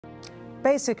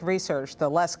Basic research, the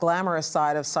less glamorous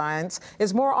side of science,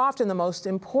 is more often the most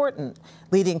important,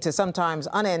 leading to sometimes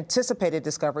unanticipated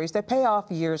discoveries that pay off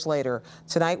years later.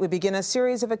 Tonight, we begin a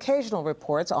series of occasional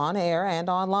reports on air and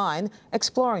online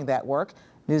exploring that work.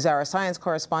 NewsHour science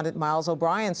correspondent Miles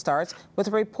O'Brien starts with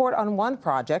a report on one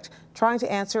project trying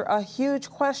to answer a huge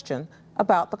question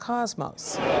about the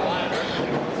cosmos.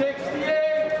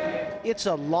 It's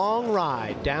a long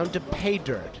ride down to pay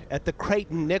dirt at the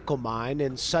Creighton nickel mine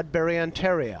in Sudbury,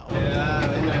 Ontario.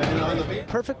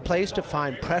 Perfect place to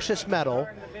find precious metal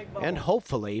and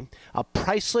hopefully a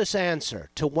priceless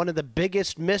answer to one of the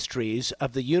biggest mysteries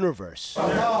of the universe.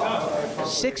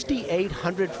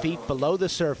 6,800 feet below the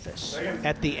surface,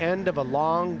 at the end of a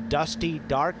long, dusty,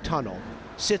 dark tunnel,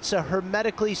 sits a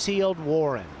hermetically sealed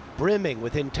warren, brimming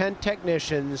with intent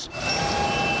technicians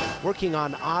working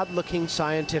on odd-looking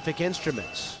scientific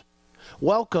instruments.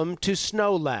 Welcome to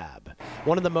SNOLAB,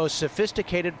 one of the most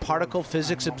sophisticated particle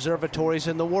physics observatories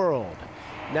in the world,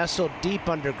 nestled deep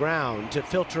underground to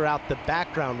filter out the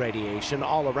background radiation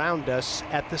all around us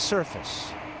at the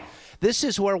surface. This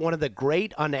is where one of the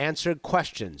great unanswered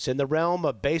questions in the realm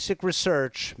of basic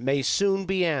research may soon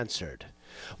be answered.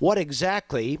 What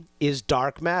exactly is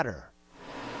dark matter?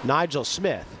 Nigel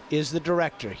Smith is the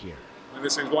director here.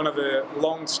 This is one of the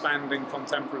long-standing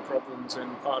contemporary problems in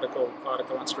particle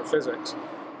astrophysics,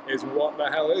 is what the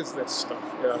hell is this stuff?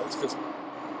 Yeah, it's just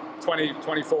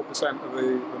 24% of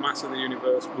the mass of the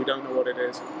universe. We don't know what it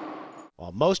is.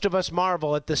 While most of us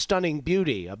marvel at the stunning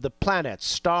beauty of the planets,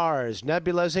 stars,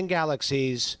 nebulas, and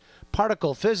galaxies,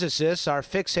 particle physicists are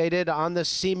fixated on the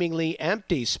seemingly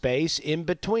empty space in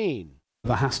between.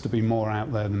 There has to be more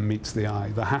out there than meets the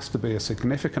eye. There has to be a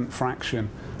significant fraction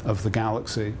of the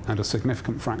galaxy and a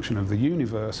significant fraction of the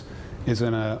universe is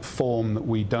in a form that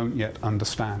we don't yet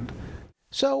understand.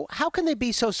 So how can they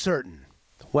be so certain?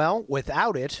 Well,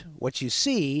 without it, what you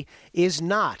see is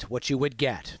not what you would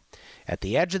get. At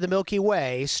the edge of the Milky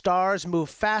Way, stars move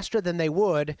faster than they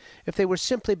would if they were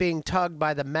simply being tugged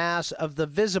by the mass of the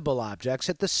visible objects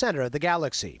at the center of the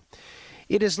galaxy.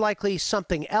 It is likely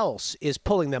something else is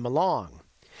pulling them along.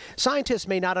 Scientists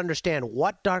may not understand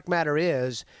what dark matter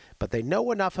is, but they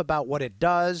know enough about what it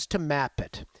does to map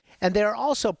it. And they are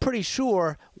also pretty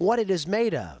sure what it is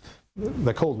made of.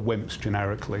 They're called WIMPs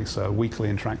generically, so weakly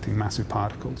interacting massive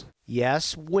particles.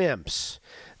 Yes, WIMPs.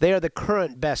 They are the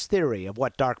current best theory of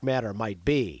what dark matter might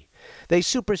be. They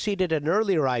superseded an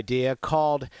earlier idea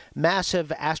called massive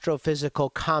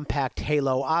astrophysical compact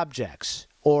halo objects,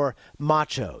 or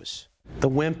MACHOs. The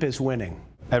WIMP is winning.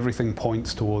 Everything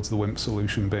points towards the WIMP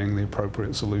solution being the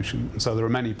appropriate solution. And so there are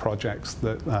many projects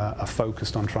that are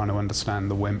focused on trying to understand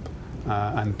the WIMP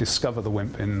and discover the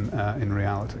WIMP in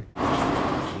reality.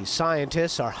 These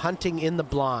scientists are hunting in the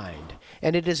blind,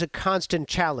 and it is a constant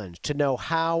challenge to know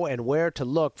how and where to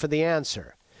look for the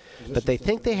answer. But they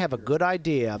think they have a good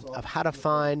idea of how to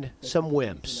find some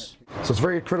WIMPs. So it's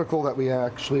very critical that we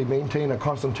actually maintain a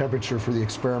constant temperature for the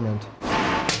experiment.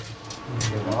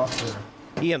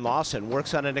 Ian Lawson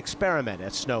works on an experiment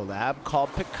at SNOLAB called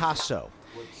Picasso.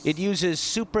 It uses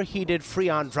superheated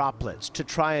Freon droplets to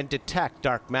try and detect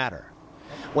dark matter.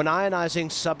 When ionizing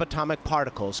subatomic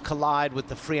particles collide with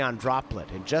the Freon droplet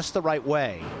in just the right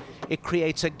way, it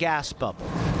creates a gas bubble.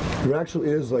 There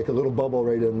actually is like a little bubble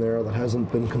right in there that hasn't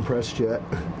been compressed yet.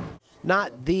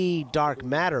 Not the dark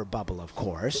matter bubble, of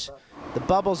course. The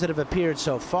bubbles that have appeared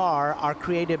so far are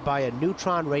created by a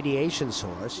neutron radiation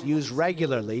source used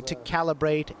regularly to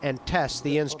calibrate and test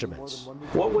the instruments.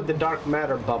 What would the dark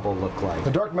matter bubble look like?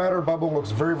 The dark matter bubble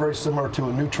looks very, very similar to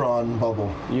a neutron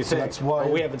bubble. You think? That's why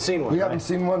we haven't seen one. We haven't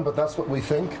seen one, but that's what we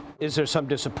think. Is there some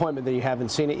disappointment that you haven't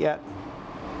seen it yet?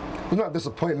 There's not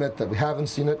disappointment that we haven't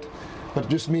seen it, but it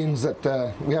just means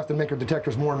that we have to make our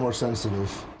detectors more and more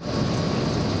sensitive.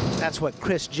 That's what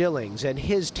Chris Gillings and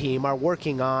his team are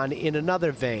working on in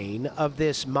another vein of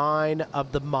this mine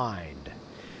of the mind.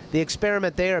 The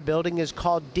experiment they are building is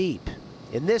called DEEP.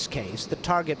 In this case, the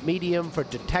target medium for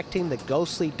detecting the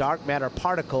ghostly dark matter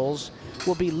particles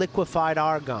will be liquefied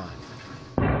argon.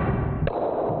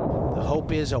 The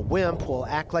hope is a WIMP will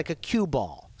act like a cue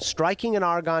ball, striking an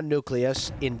argon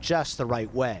nucleus in just the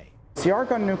right way. The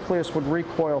argon nucleus would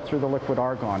recoil through the liquid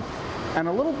argon, and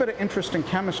a little bit of interesting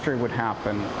chemistry would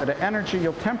happen. At an energy,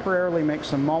 you'll temporarily make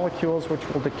some molecules which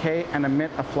will decay and emit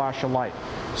a flash of light.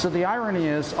 So the irony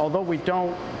is, although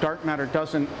dark matter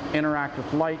doesn't interact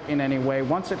with light in any way,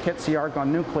 once it hits the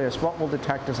argon nucleus, what we'll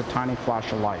detect is a tiny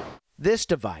flash of light. This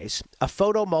device, a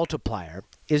photomultiplier,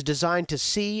 is designed to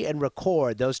see and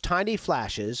record those tiny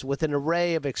flashes with an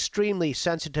array of extremely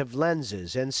sensitive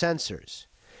lenses and sensors.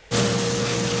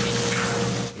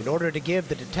 In order to give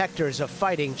the detectors a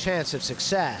fighting chance of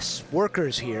success,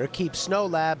 workers here keep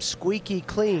SNOLAB squeaky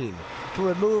clean to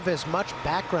remove as much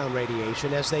background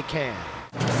radiation as they can.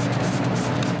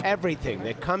 Everything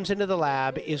that comes into the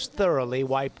lab is thoroughly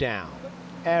wiped down.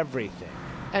 Everything.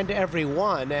 And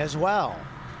everyone as well.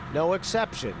 No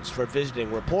exceptions for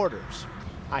visiting reporters.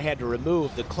 I had to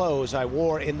remove the clothes I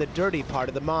wore in the dirty part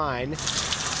of the mine,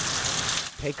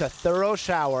 take a thorough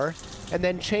shower, and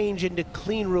then change into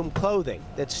clean room clothing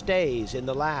that stays in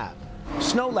the lab.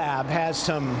 SNOLAB has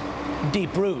some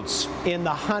deep roots in the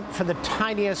hunt for the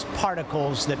tiniest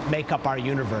particles that make up our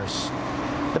universe.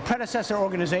 The predecessor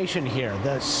organization here,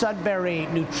 the Sudbury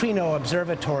Neutrino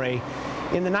Observatory,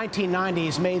 in the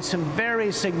 1990s made some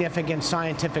very significant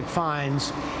scientific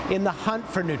finds in the hunt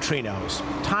for neutrinos,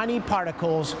 tiny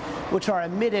particles which are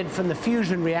emitted from the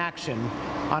fusion reaction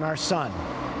on our sun.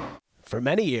 For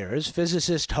many years,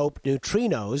 physicists hoped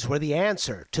neutrinos were the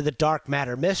answer to the dark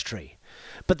matter mystery.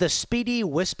 But the speedy,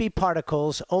 wispy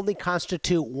particles only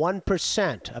constitute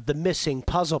 1% of the missing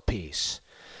puzzle piece.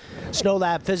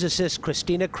 SNOLAB physicist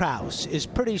Christina Kraus is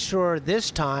pretty sure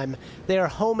this time they are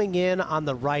homing in on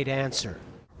the right answer.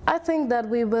 I think that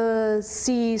we will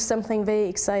see something very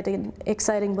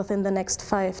exciting within the next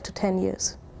 5 to 10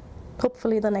 years.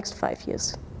 Hopefully the next 5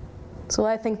 years. So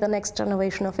I think the next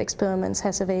generation of experiments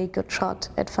has a very good shot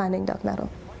at finding dark matter.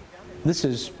 This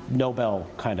is Nobel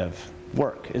kind of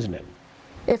work, isn't it?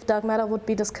 If dark matter would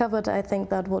be discovered, I think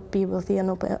that would be worthy a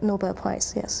Nobel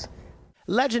Prize, yes.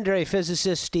 Legendary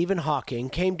physicist Stephen Hawking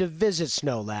came to visit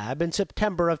SNOLAB in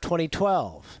September of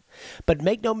 2012. But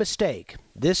make no mistake,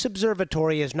 this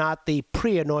observatory is not the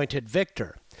pre-anointed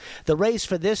victor. The race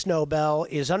for this Nobel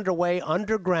is underway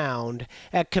underground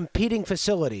at competing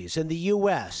facilities in the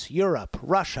US, Europe,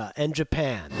 Russia, and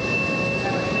Japan.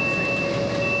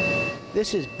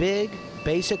 This is big,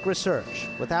 basic research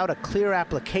without a clear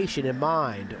application in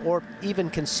mind or even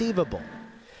conceivable.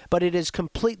 But it is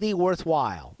completely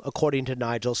worthwhile, according to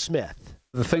Nigel Smith.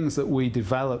 The things that we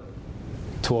develop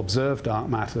to observe dark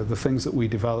matter, the things that we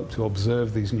develop to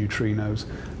observe these neutrinos,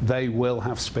 they will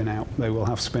have spin out. They will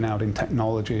have spin out in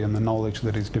technology and the knowledge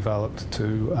that is developed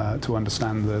to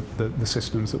understand the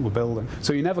systems that we're building.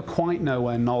 So you never quite know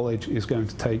where knowledge is going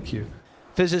to take you.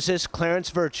 Physicist Clarence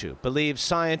Virtue believes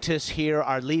scientists here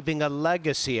are leaving a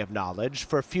legacy of knowledge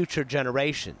for future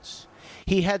generations.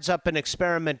 He heads up an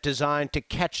experiment designed to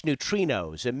catch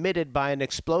neutrinos emitted by an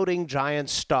exploding giant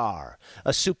star,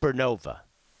 a supernova.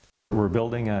 We're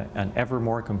building an ever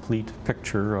more complete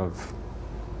picture of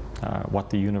what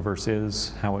the universe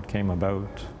is, how it came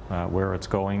about, where it's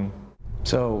going.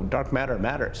 So dark matter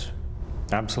matters?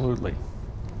 Absolutely.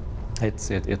 It's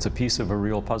a piece of a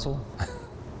real puzzle.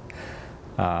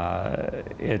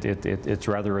 It's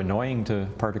rather annoying to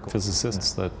particle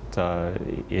physicists that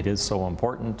it is so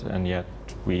important, and yet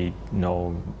we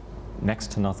know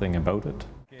next to nothing about it.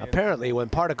 Apparently, when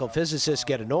particle physicists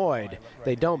get annoyed,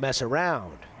 they don't mess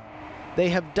around. They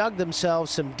have dug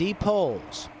themselves some deep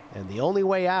holes, and the only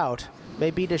way out may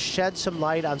be to shed some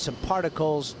light on some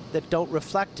particles that don't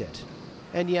reflect it,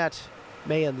 and yet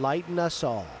may enlighten us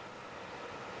all.